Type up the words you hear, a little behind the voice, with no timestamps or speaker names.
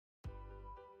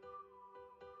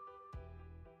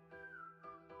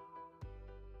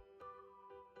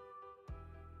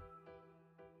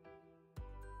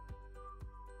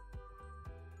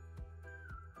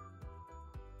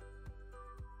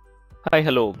Hi,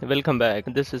 hello, welcome back.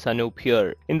 This is Anup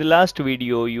here. In the last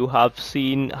video, you have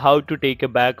seen how to take a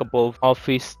backup of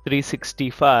Office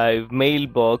 365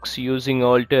 Mailbox using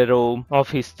Altaro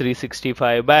Office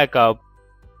 365 backup.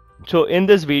 So in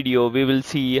this video, we will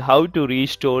see how to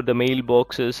restore the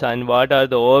mailboxes and what are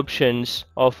the options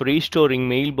of restoring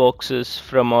mailboxes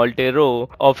from Altaro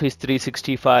Office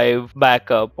 365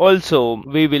 backup. Also,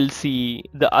 we will see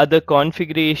the other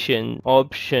configuration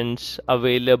options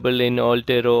available in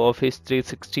Altaro Office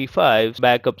 365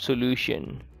 backup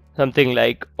solution. Something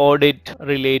like audit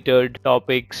related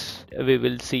topics. We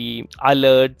will see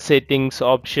alert, settings,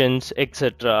 options,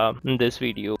 etc. in this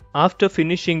video. After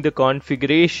finishing the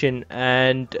configuration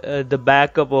and the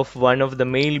backup of one of the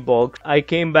mailbox, I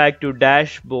came back to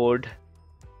dashboard.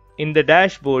 In the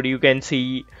dashboard, you can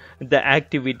see the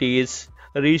activities,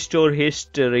 restore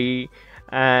history,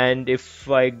 and if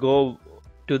I go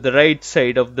to the right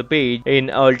side of the page in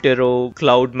Altaro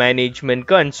Cloud Management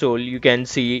Console, you can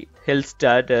see health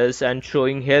status and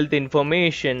showing health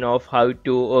information of how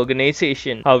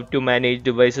to manage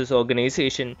devices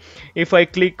organization. If I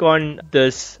click on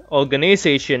this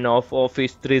organization of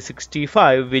Office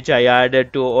 365, which I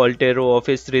added to Altaro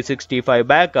Office 365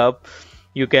 backup,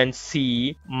 you can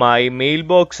see my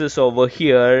mailboxes over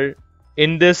here.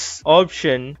 In this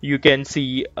option, you can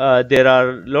see there are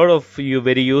a lot of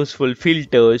very useful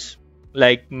filters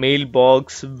like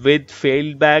mailbox with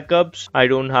failed backups. I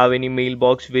don't have any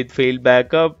mailbox with failed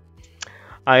backup.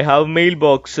 I have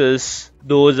mailboxes,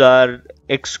 those are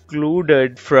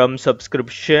excluded from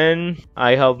subscription.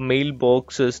 I have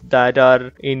mailboxes that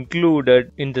are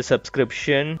included in the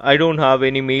subscription. I don't have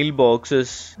any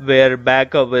mailboxes where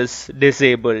backup is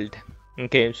disabled.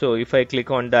 Okay, so if I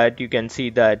click on that, you can see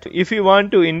that if you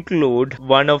want to include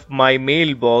one of my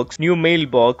new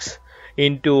mailbox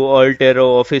into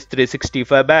Altaro Office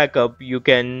 365 backup, you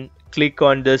can click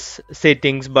on this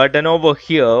settings button over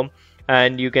here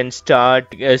and you can start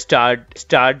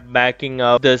backing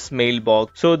up this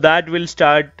mailbox. So that will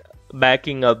start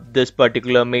backing up this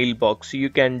particular mailbox. You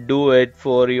can do it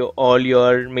for all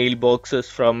your mailboxes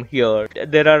from here.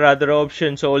 There are other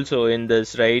options also in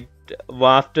this, right?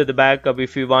 After the backup,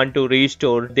 if we want to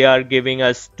restore, they are giving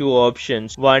us two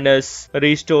options. One is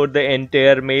restore the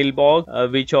entire mailbox,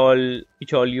 which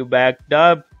all you backed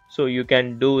up, so you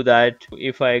can do that.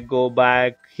 If I go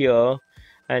back here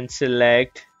and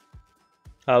select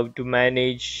how to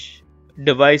manage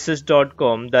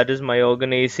devices.com, that is my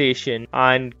organization,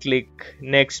 and click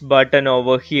next button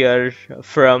over here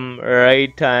from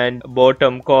right hand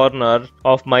bottom corner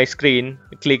of my screen.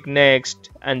 Click next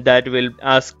and that will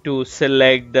ask to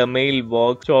select the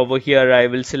mailbox. So over here I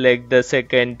will select the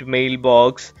second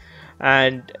mailbox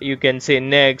and you can say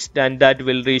next, and that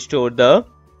will restore the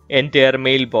entire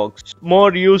mailbox.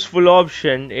 More useful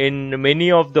option in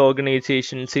many of the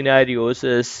organization scenarios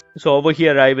is, so over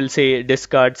here I will say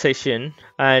discard session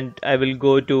and I will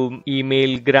go to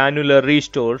email granular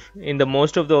restore. In the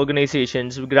most of the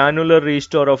organizations, granular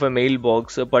restore of a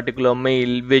mailbox, a particular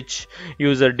mail which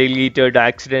user deleted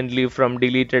accidentally from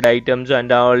deleted items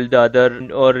and all the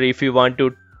other, or if you want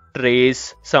to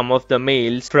trace some of the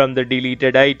mails from the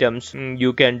deleted items,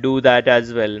 you can do that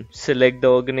as well. Select the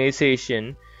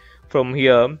organization. From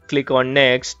here, click on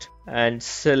next and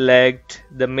select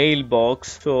the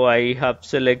mailbox. So I have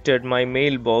selected my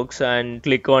mailbox and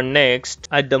click on next.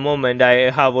 At the moment,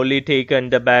 I have only taken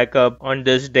the backup on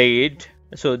this date,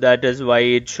 so that is why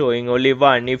it's showing only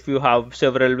one. If you have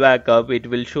several backup, it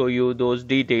will show you those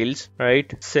details,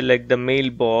 right? Select the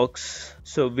mailbox.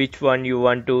 So which one you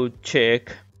want to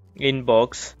check?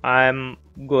 Inbox. I'm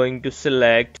going to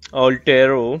select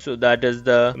Altaro, so that is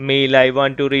the mail I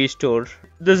want to restore.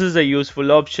 This is a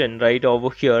useful option right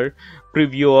over here.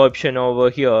 Preview option over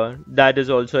here, that is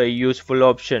also a useful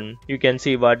option. You can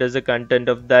see what is the content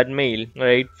of that mail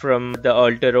right from the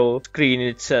Altaro screen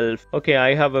itself. Okay,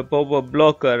 I have a pop-up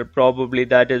blocker, probably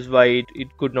that is why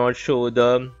it could not show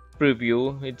the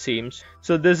preview, it seems.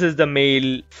 So this is the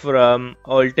mail from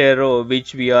Altaro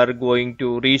which we are going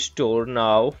to restore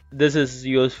now. This is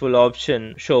useful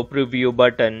option, show preview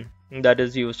button, that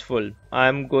is useful.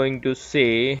 I'm going to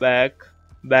say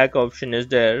back option is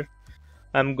there.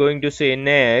 I'm going to say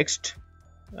next.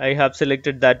 I have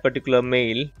selected that particular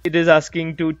mail. It is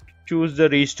asking to choose the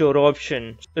restore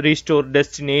option, restore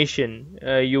destination.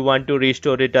 You want to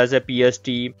restore it as a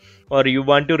PST, or you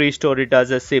want to restore it as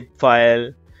a zip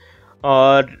file,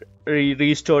 or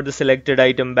restore the selected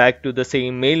item back to the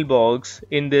same mailbox.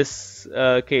 In this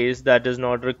case, that is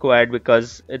not required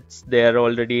because it's there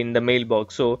already in the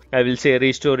mailbox. So I will say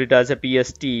restore it as a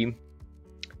PST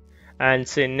and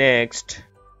say next.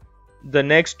 The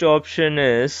next option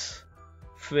is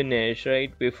finish,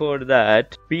 right, before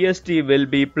that, PST will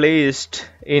be placed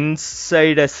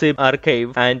inside a zip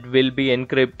archive and will be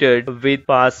encrypted with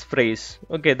passphrase.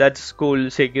 Okay, that's cool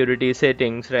security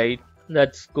settings, right?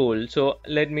 That's cool. So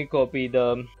let me copy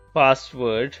the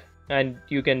password, and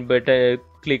you can better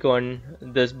click on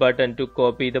this button to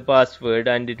copy the password,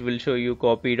 and it will show you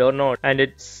copied or not, and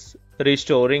it's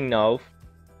restoring now,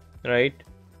 right?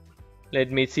 Let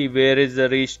me see, where is the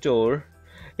restore.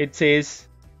 It says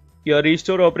your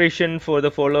restore operation for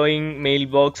the following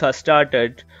mailbox has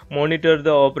started. Monitor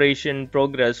the operation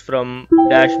progress from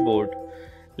dashboard.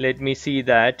 Let me see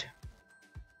that.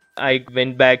 I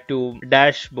went back to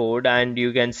dashboard, and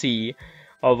you can see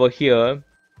over here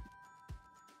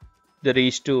the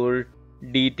restore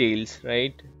details,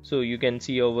 right? So you can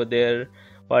see over there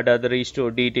what are the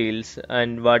restore details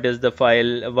and what is the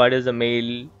file, what is the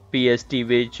mail PST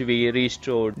which we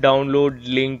restored. Download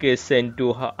link is sent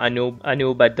to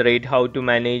Anoop at the rate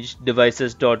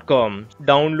howtomanagedevices.com.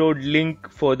 Download link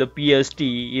for the PST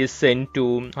is sent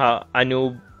to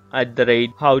Anoop at the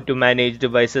rate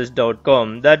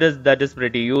howtomanagedevices.com. That is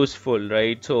pretty useful,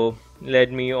 right? So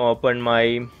let me open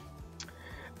my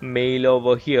mail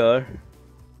over here.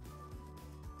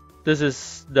 This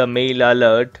is the mail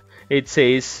alert. It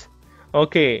says,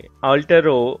 okay,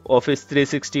 Altaro Office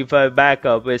 365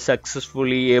 backup is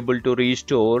successfully able to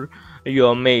restore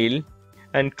your mail,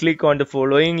 and click on the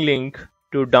following link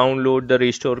to download the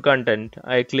restore content.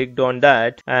 I clicked on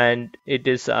that, and it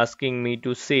is asking me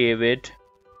to save it.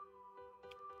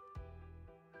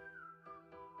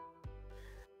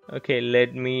 Okay,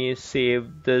 let me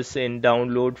save this in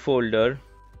download folder.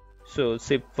 So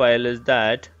zip file is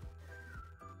that.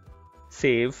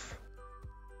 Save.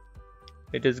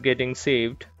 It is getting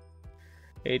saved.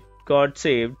 It got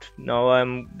saved. Now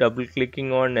I'm double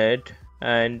clicking on it,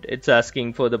 and it's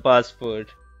asking for the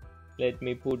password. Let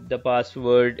me put the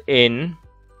password in,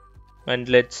 and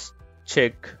let's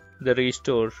check the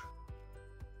restore.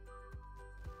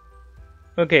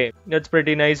 Okay, that's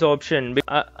pretty nice option.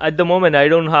 At the moment I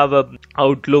don't have a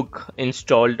Outlook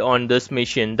installed on this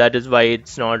machine, that is why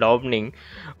it's not opening,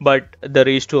 but the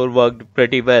restore worked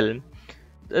pretty well.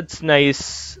 That's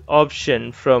nice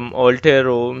option from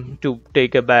Altaro to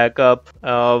take a backup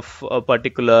of a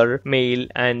particular mail,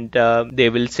 and they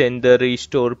will send the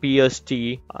restore PST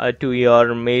to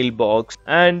your mailbox.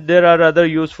 And there are other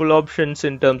useful options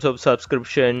in terms of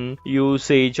subscription,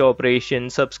 usage, operation,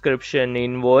 subscription,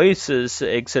 invoices,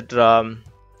 etc.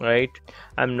 Right?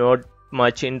 I'm not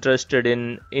much interested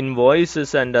in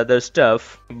invoices and other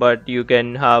stuff, but you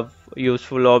can have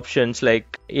useful options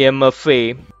like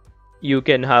MFA. You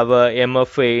can have a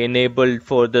MFA enabled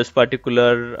for this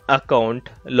particular account.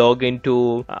 Log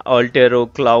into Altaro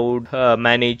Cloud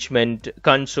Management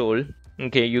Console.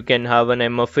 Okay, you can have an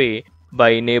MFA by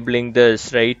enabling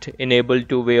this, right? Enable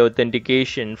two-way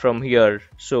authentication from here.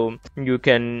 So you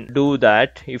can do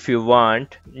that if you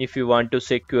want to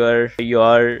secure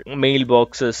your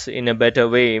mailboxes in a better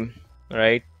way,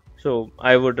 right? So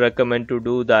I would recommend to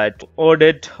do that.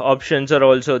 Audit options are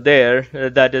also there.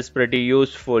 That is pretty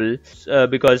useful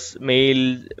because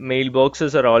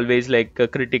mailboxes are always like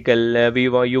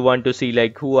critical. You want to see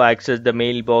like who accessed the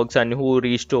mailbox and who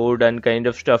restored and kind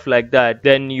of stuff like that.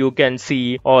 Then you can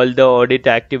see all the audit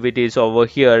activities over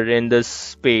here in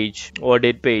this page,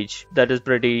 audit page. That is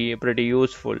pretty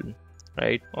useful,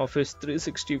 right? Office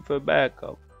 365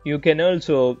 backup. You can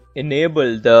also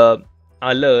enable the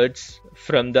alerts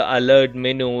from the alert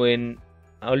menu in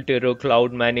Altaro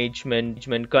Cloud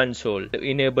Management Console.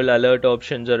 Enable alert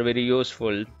options are very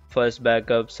useful. First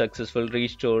backup, successful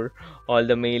restore, all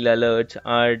the mail alerts,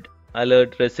 add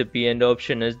alert recipient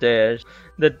option is there.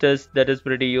 That is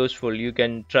pretty useful. You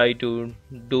can try to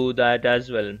do that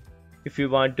as well. If you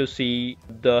want to see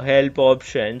the help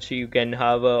options, you can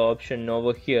have an option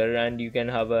over here, and you can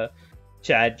have a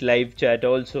live chat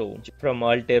also from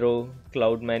Altaro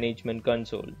Cloud Management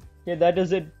Console. Yeah, that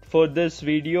is it for this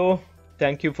video.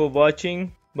 Thank you for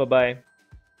watching. Bye bye.